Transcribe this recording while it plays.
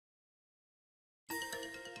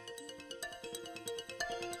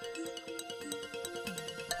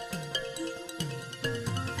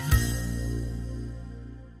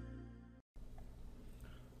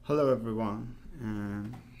Hello everyone.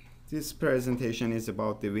 This presentation is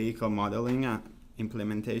about the vehicle modeling and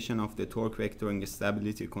implementation of the torque vectoring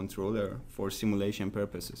stability controller for simulation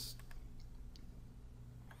purposes.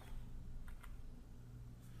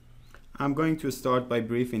 I'm going to start by a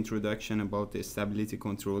brief introduction about the stability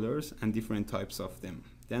controllers and different types of them.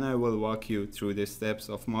 Then I will walk you through the steps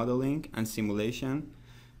of modeling and simulation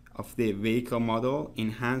of the vehicle model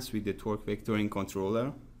enhanced with the torque vectoring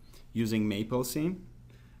controller using Maplesoft.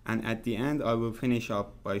 And at the end, I will finish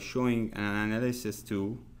up by showing an analysis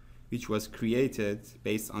tool which was created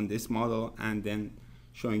based on this model and then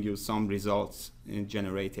showing you some results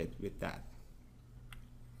generated with that.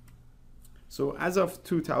 So as of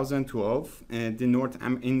 2012, in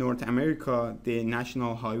North America, the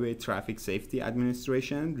National Highway Traffic Safety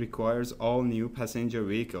Administration requires all new passenger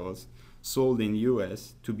vehicles sold in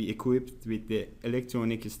US to be equipped with the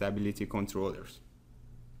electronic stability controllers.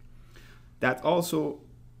 That also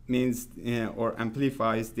means or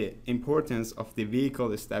amplifies the importance of the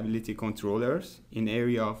vehicle stability controllers in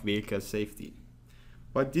area of vehicle safety.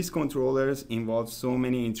 But these controllers involve so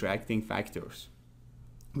many interacting factors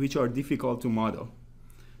which are difficult to model.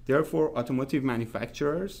 Therefore, automotive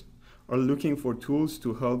manufacturers are looking for tools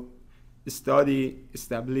to help study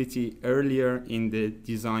stability earlier in the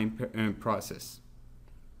design process.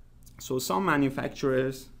 So some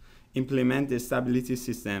manufacturers implement the stability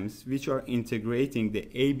systems which are integrating the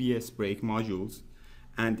ABS brake modules,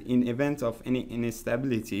 and in event of any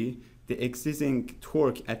instability, the existing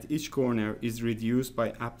torque at each corner is reduced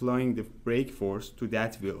by applying the brake force to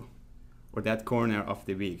that wheel or that corner of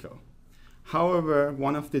the vehicle. However,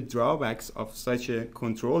 one of the drawbacks of such a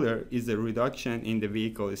controller is a reduction in the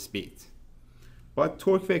vehicle speed. But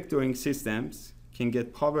torque vectoring systems can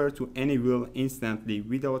get power to any wheel instantly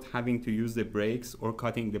without having to use the brakes or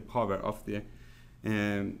cutting the power of the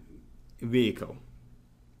vehicle.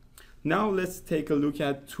 Now let's take a look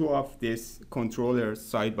at two of these controllers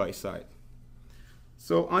side by side.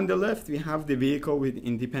 So on the left we have the vehicle with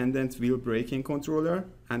independent wheel braking controller,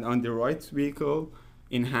 and on the right vehicle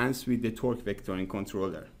enhanced with the torque vectoring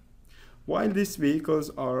controller. While these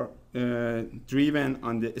vehicles are driven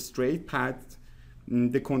on the straight path,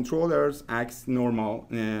 the controllers act normal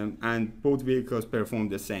and both vehicles perform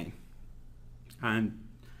the same, and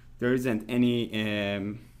there isn't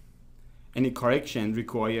any correction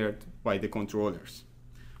required by the controllers.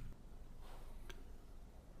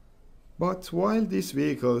 But while these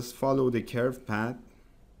vehicles follow the curved path,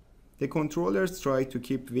 the controllers try to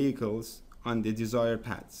keep vehicles on the desired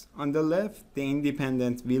paths. On the left, the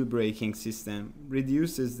independent wheel braking system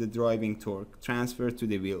reduces the driving torque transferred to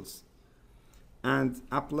the wheels and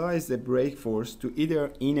applies the brake force to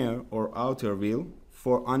either inner or outer wheel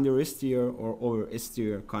for understeer or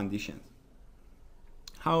oversteer conditions.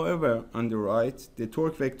 However, on the right, the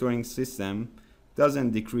torque vectoring system doesn't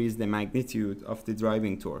decrease the magnitude of the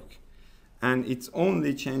driving torque, and it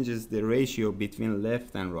only changes the ratio between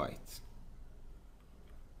left and right.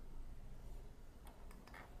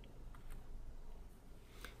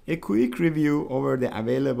 A quick review over the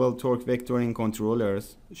available torque vectoring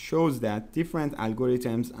controllers shows that different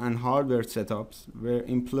algorithms and hardware setups were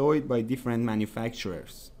employed by different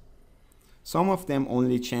manufacturers. Some of them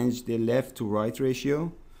only changed the left to right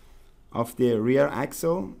ratio of the rear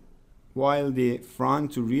axle, while the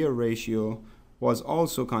front to rear ratio was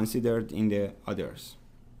also considered in the others.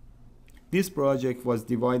 This project was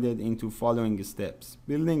divided into following steps: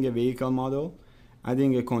 building a vehicle model,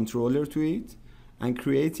 adding a controller to it, and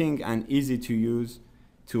creating an easy-to-use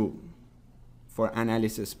tool for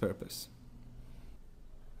analysis purpose.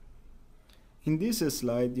 In this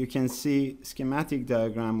slide, you can see a schematic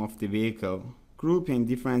diagram of the vehicle grouped in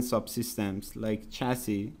different subsystems like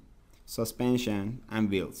chassis, suspension,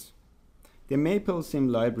 and wheels. The Maplesoft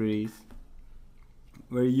libraries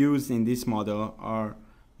were used in this model are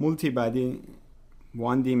multi-body,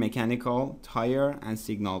 1D mechanical, tire, and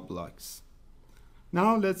signal blocks.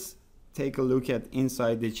 Now let's take a look at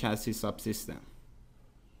inside the chassis subsystem.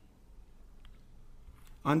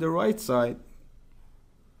 On the right side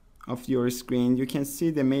of your screen, you can see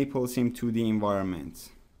the Maplesoft 2D environment.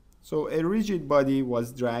 So a rigid body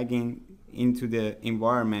was dragging into the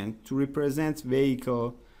environment to represent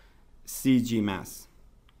vehicle CG mass,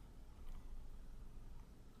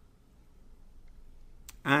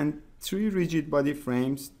 and three rigid body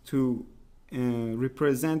frames to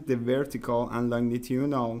represent the vertical and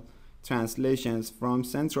longitudinal translations from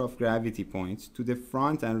center of gravity points to the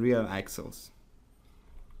front and rear axles,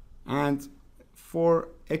 and 4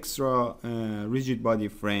 extra rigid body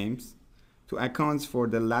frames to account for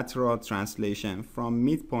the lateral translation from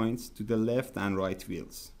midpoints to the left and right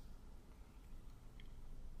wheels.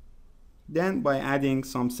 Then by adding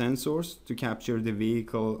some sensors to capture the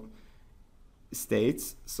vehicle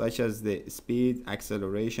states such as the speed,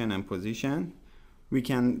 acceleration, and position, we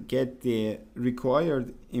can get the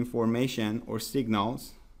required information or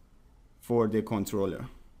signals for the controller.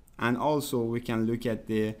 And also we can look at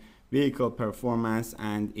the vehicle performance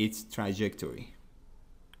and its trajectory.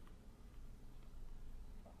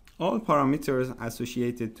 All parameters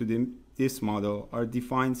associated to this model are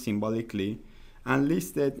defined symbolically and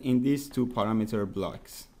listed in these two parameter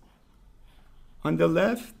blocks. On the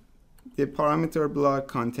left, the parameter block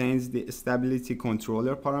contains the stability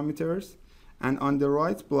controller parameters, and on the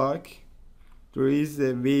right block, there is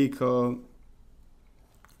the vehicle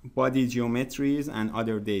body geometries and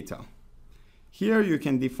other data. Here you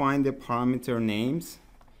can define the parameter names,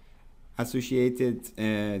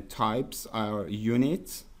 associated types or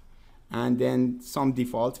units, and then some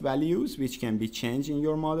default values which can be changed in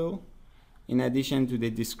your model, in addition to the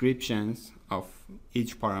descriptions of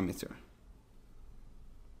each parameter.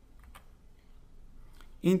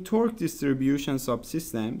 In torque distribution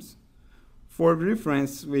subsystems, for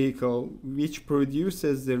reference vehicle which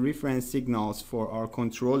produces the reference signals for our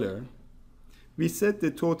controller, we set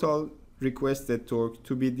the total requested torque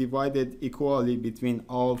to be divided equally between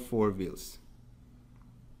all four wheels.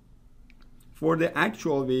 For the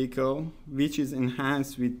actual vehicle, which is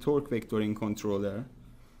enhanced with torque vectoring controller,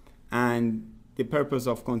 and the purpose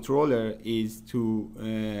of controller is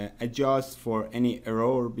to adjust for any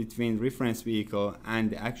error between reference vehicle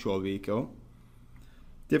and the actual vehicle,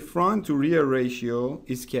 the front to rear ratio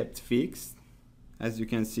is kept fixed, as you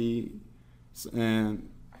can see,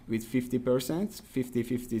 with 50%,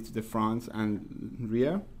 50-50 to the front and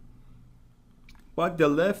rear. But the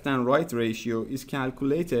left and right ratio is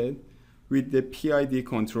calculated with the PID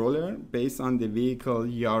controller based on the vehicle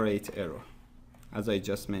yaw rate error, as I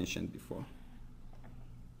just mentioned before.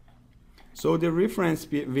 So the reference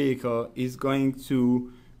vehicle is going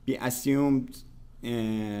to be assumed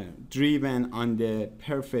driven on the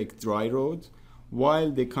perfect dry road,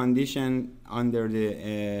 while the condition under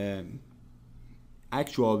the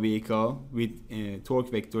actual vehicle with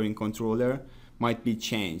torque vectoring controller might be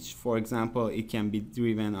changed. For example, it can be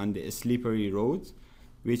driven on the slippery road,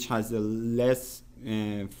 which has a less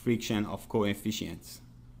friction of coefficients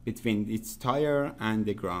between its tire and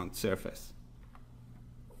the ground surface.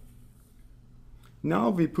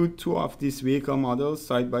 Now we put two of these vehicle models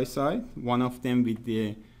side by side, one of them with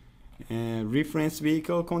the reference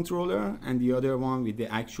vehicle controller and the other one with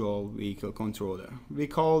the actual vehicle controller. We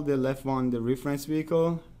call the left one the reference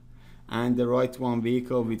vehicle and the right one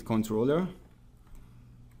vehicle with controller.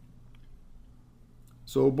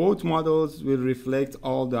 So both models will reflect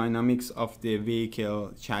all dynamics of the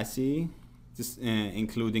vehicle chassis,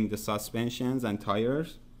 including the suspensions and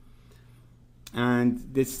tires,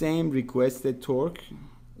 and the same requested torque,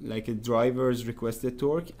 like a driver's requested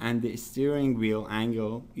torque, and the steering wheel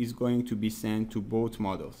angle is going to be sent to both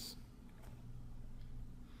models.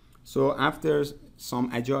 So after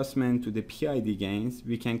some adjustment to the PID gains,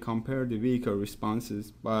 we can compare the vehicle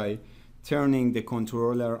responses by turning the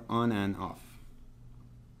controller on and off.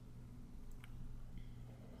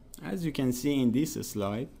 As you can see in this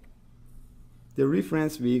slide, the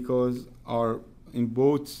reference vehicles are in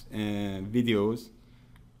both videos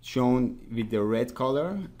shown with the red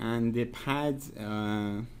color, and the pads,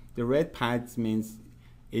 the red pads means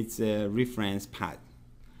it's a reference pad.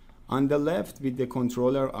 On the left, with the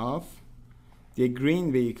controller off, the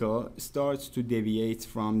green vehicle starts to deviate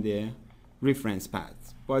from the reference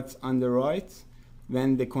pads. But on the right,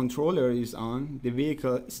 when the controller is on, the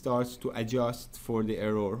vehicle starts to adjust for the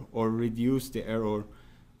error or reduce the error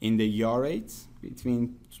in the yaw rates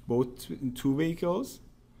between both two vehicles,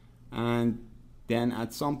 and then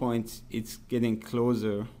at some point it's getting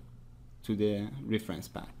closer to the reference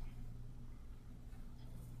pad.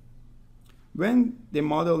 When the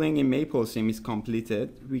modeling in Maplesim is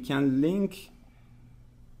completed, we can link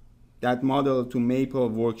that model to Maple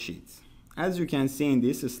worksheets. As you can see in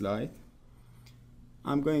this slide,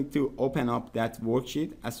 I'm going to open up that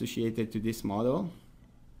worksheet associated to this model.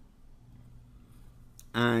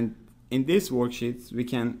 And in this worksheet, we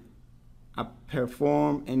can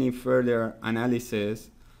perform any further analysis,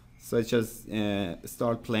 such as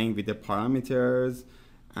start playing with the parameters,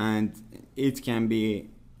 and it can be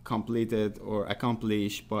completed or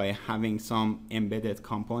accomplished by having some embedded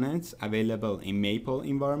components available in Maple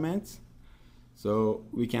environments. So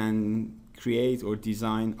we can create or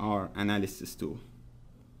design our analysis tool.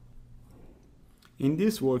 In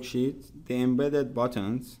this worksheet, the embedded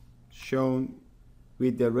buttons shown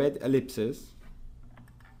with the red ellipses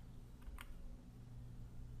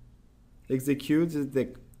executes the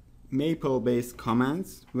Maple-based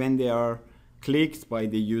commands when they are clicked by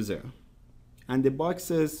the user. And the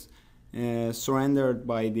boxes surrendered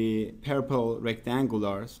by the purple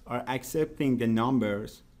rectangulars are accepting the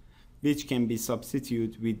numbers which can be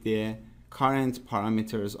substituted with the current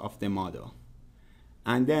parameters of the model.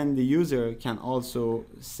 And then the user can also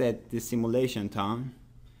set the simulation time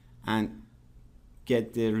and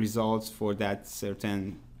get the results for that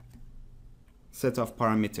certain set of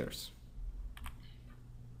parameters.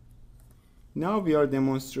 Now we are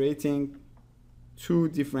demonstrating two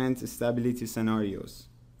different stability scenarios.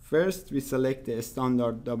 First, we select the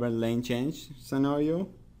standard double lane change scenario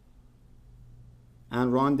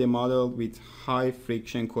and run the model with high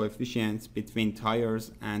friction coefficients between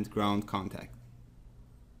tires and ground contact.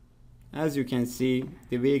 As you can see,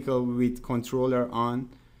 the vehicle with controller on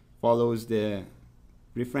follows the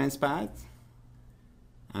reference path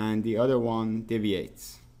and the other one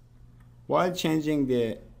deviates. While changing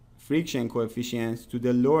the friction coefficients to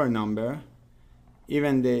the lower number,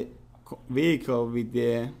 even the vehicle with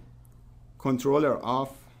the controller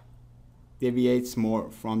off deviates more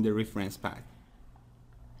from the reference path.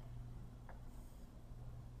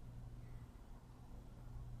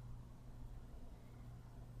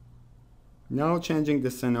 Now changing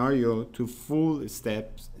the scenario to full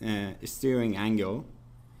step steering angle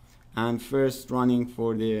and first running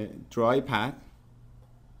for the dry path,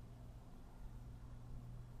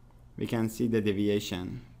 we can see the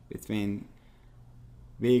deviation between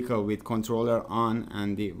vehicle with controller on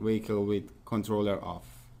and the vehicle with controller off.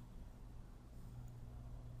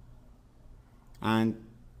 And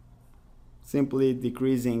simply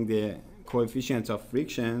decreasing the coefficient of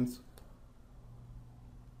frictions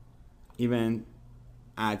even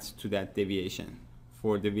adds to that deviation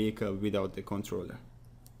for the vehicle without the controller.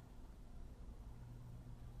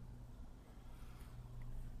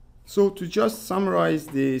 So to just summarize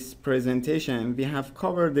this presentation, we have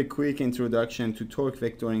covered a quick introduction to torque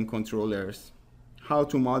vectoring controllers, how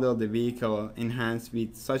to model the vehicle enhanced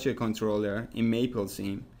with such a controller in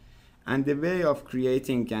MapleSim, and the way of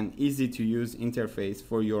creating an easy-to-use interface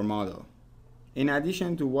for your model. In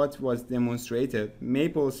addition to what was demonstrated,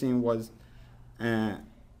 MapleSim was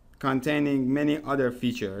containing many other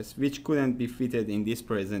features which couldn't be fitted in this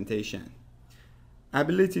presentation.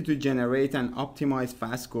 Ability to generate and optimize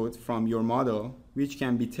fast code from your model, which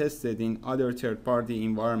can be tested in other third-party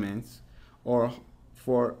environments or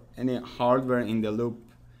for any hardware-in-the-loop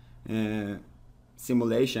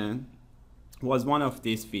simulation, was one of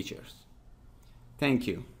these features. Thank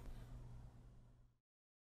you.